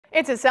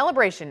It's a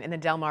celebration in the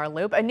Del Mar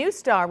Loop. A new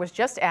star was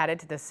just added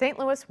to the St.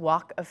 Louis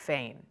Walk of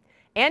Fame.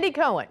 Andy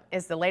Cohen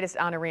is the latest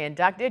honoree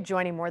inducted,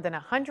 joining more than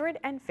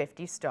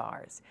 150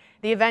 stars.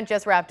 The event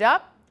just wrapped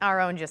up.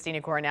 Our own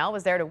Justina Cornell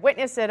was there to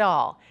witness it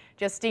all.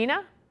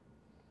 Justina?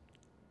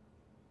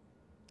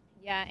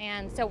 Yeah,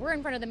 and so we're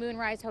in front of the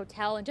Moonrise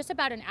Hotel, and just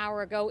about an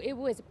hour ago, it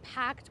was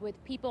packed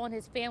with people, and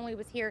his family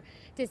was here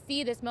to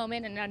see this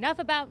moment. And enough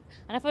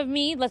of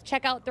me. Let's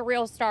check out the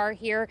real star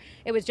here.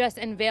 It was just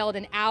unveiled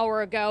an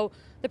hour ago.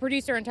 The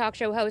producer and talk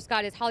show host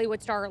got his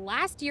Hollywood star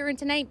last year, and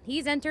tonight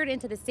he's entered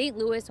into the St.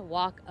 Louis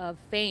Walk of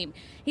Fame.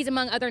 He's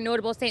among other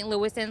notable St.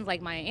 Louisans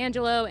like Maya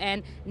Angelou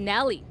and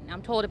Nelly.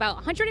 I'm told about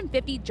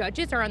 150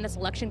 judges are on the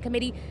selection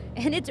committee,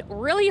 and it's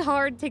really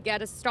hard to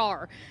get a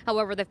star.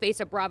 However, the face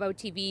of Bravo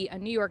TV, a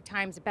New York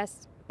Times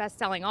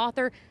best-selling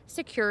author,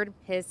 secured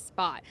his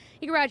spot.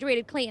 He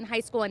graduated Clayton High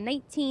School in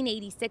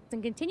 1986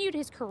 and continued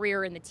his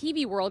career in the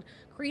TV world,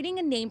 creating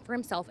a name for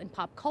himself in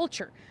pop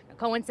culture. Now,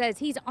 Cohen says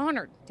he's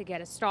honored to get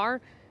a star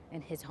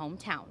in his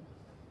hometown.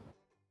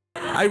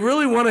 I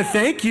really want to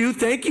thank you.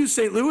 Thank you,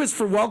 St. Louis,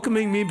 for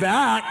welcoming me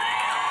back.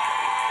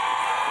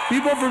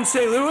 People from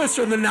St. Louis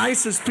are the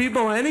nicest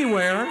people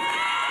anywhere.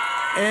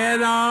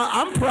 And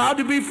I'm proud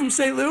to be from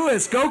St.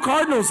 Louis. Go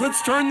Cardinals.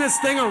 Let's turn this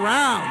thing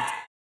around.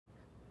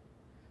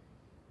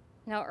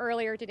 Now,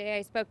 earlier today,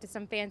 I spoke to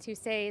some fans who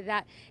say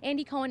that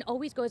Andy Cohen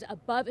always goes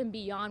above and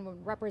beyond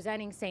when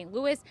representing St.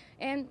 Louis.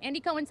 And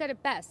Andy Cohen said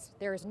it best: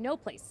 there is no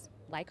place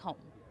like home.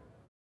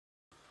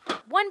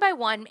 One by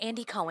one,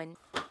 Andy Cohen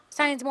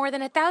signs more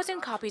than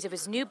 1,000 copies of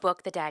his new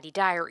book, The Daddy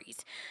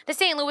Diaries. The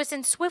St.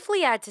 Louisan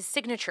swiftly adds his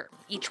signature,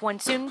 each one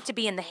soon to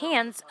be in the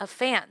hands of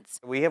fans.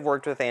 We have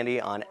worked with Andy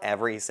on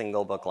every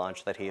single book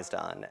launch that he's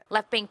done.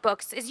 Left Bank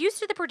Books is used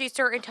to the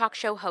producer and talk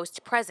show host's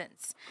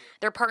presence.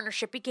 Their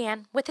partnership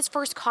began with his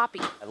first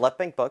copy. Left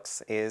Bank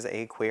Books is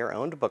a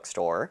queer-owned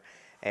bookstore,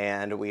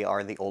 and we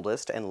are the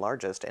oldest and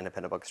largest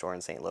independent bookstore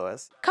in St.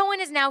 Louis. Cohen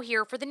is now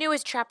here for the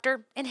newest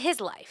chapter in his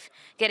life,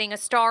 getting a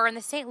star on the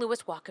St.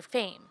 Louis Walk of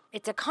Fame.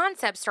 It's a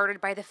concept started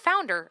by the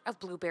founder of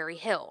Blueberry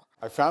Hill.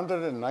 I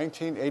founded it in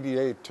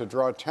 1988 to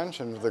draw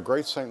attention to the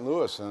great St.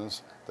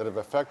 Louisans that have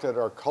affected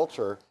our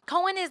culture.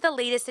 Cohen is the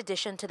latest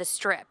addition to the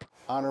strip.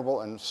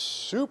 Honorable and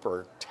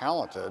super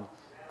talented,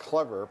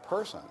 clever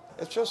person.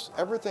 It's just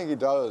everything he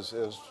does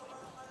is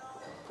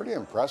pretty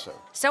impressive.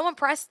 So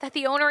impressed that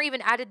the owner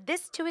even added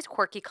this to his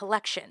quirky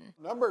collection.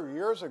 A number of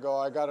years ago,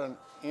 I got an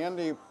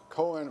Andy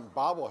Cohen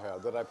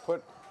bobblehead that I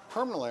put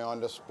permanently on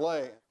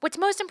display. What's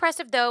most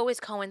impressive, though, is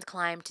Cohen's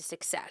climb to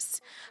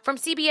success. From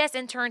CBS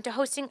intern to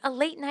hosting a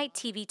late-night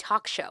TV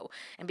talk show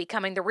and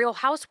becoming the Real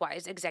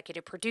Housewives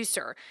executive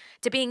producer,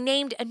 to being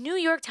named a New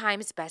York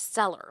Times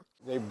bestseller.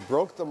 They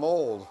broke the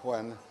mold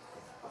when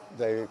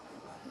they,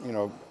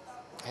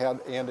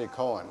 had Andy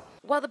Cohen.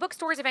 While the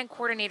bookstore's event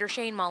coordinator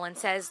Shane Mullen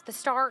says the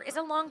star is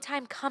a long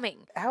time coming.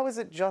 How is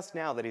it just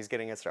now that he's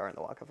getting a star in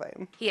the Walk of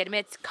Fame? He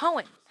admits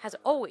Cohen has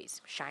always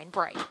shined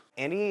bright.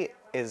 Andy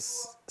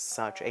is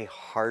such a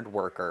hard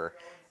worker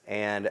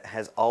and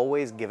has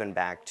always given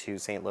back to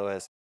St.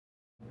 Louis.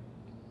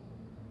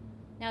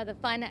 Now, the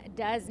fun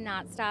does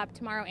not stop.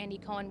 Tomorrow, Andy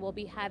Cohen will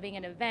be having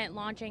an event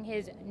launching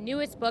his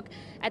newest book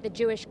at the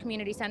Jewish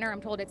Community Center.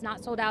 I'm told it's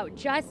not sold out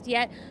just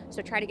yet,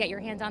 so try to get your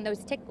hands on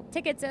those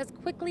tickets as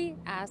quickly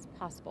as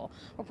possible.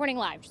 Reporting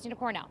live, Justina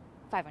Cornell,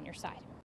 5 on your side.